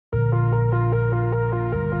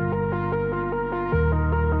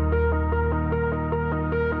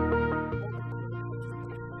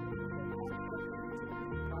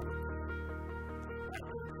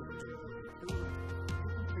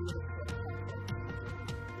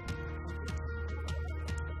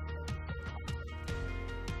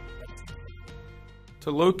To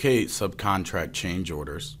locate subcontract change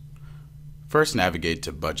orders, first navigate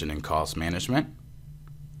to Budget and Cost Management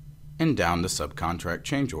and down to Subcontract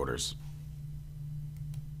Change Orders.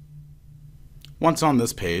 Once on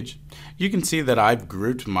this page, you can see that I've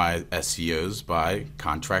grouped my SCOs by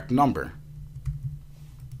contract number.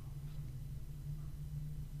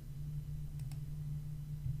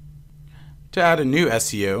 To add a new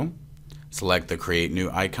SCO, select the Create New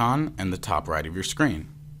icon in the top right of your screen.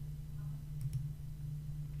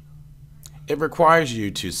 It requires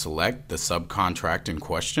you to select the subcontract in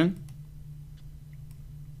question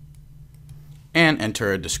and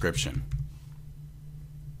enter a description.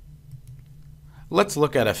 Let's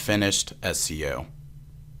look at a finished SCO.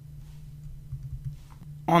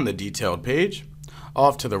 On the detailed page,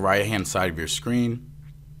 off to the right-hand side of your screen,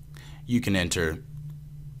 you can enter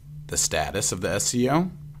the status of the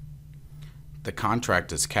SCO. The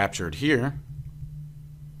contract is captured here.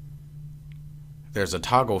 There's a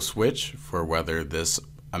toggle switch for whether this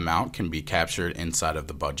amount can be captured inside of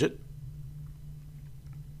the budget.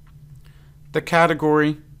 The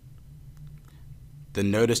category, the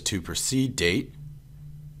notice to proceed date,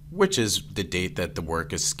 which is the date that the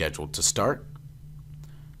work is scheduled to start,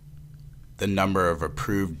 the number of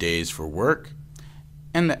approved days for work,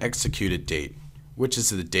 and the executed date, which is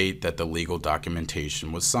the date that the legal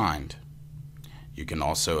documentation was signed. You can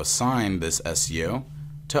also assign this SCO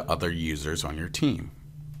to other users on your team.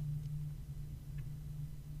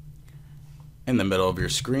 In the middle of your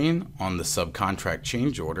screen, on the Subcontract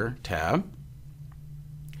Change Order tab,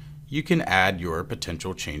 you can add your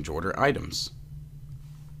potential change order items.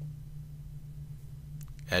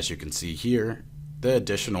 As you can see here, the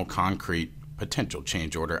additional concrete potential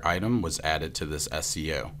change order item was added to this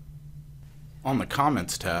SCO. On the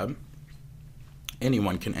Comments tab,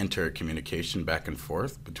 anyone can enter a communication back and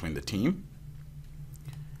forth between the team.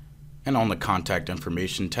 And on the Contact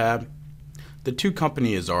Information tab, the to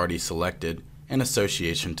company is already selected in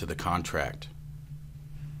association to the contract.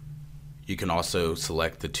 You can also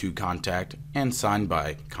select the to contact and sign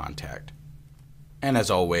by contact. And as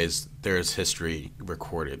always, there is history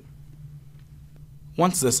recorded.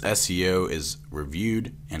 Once this SCO is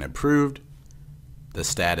reviewed and approved, the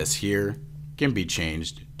status here can be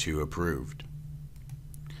changed to approved.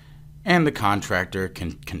 And the contractor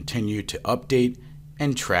can continue to update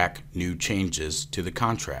and track new changes to the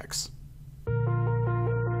contracts.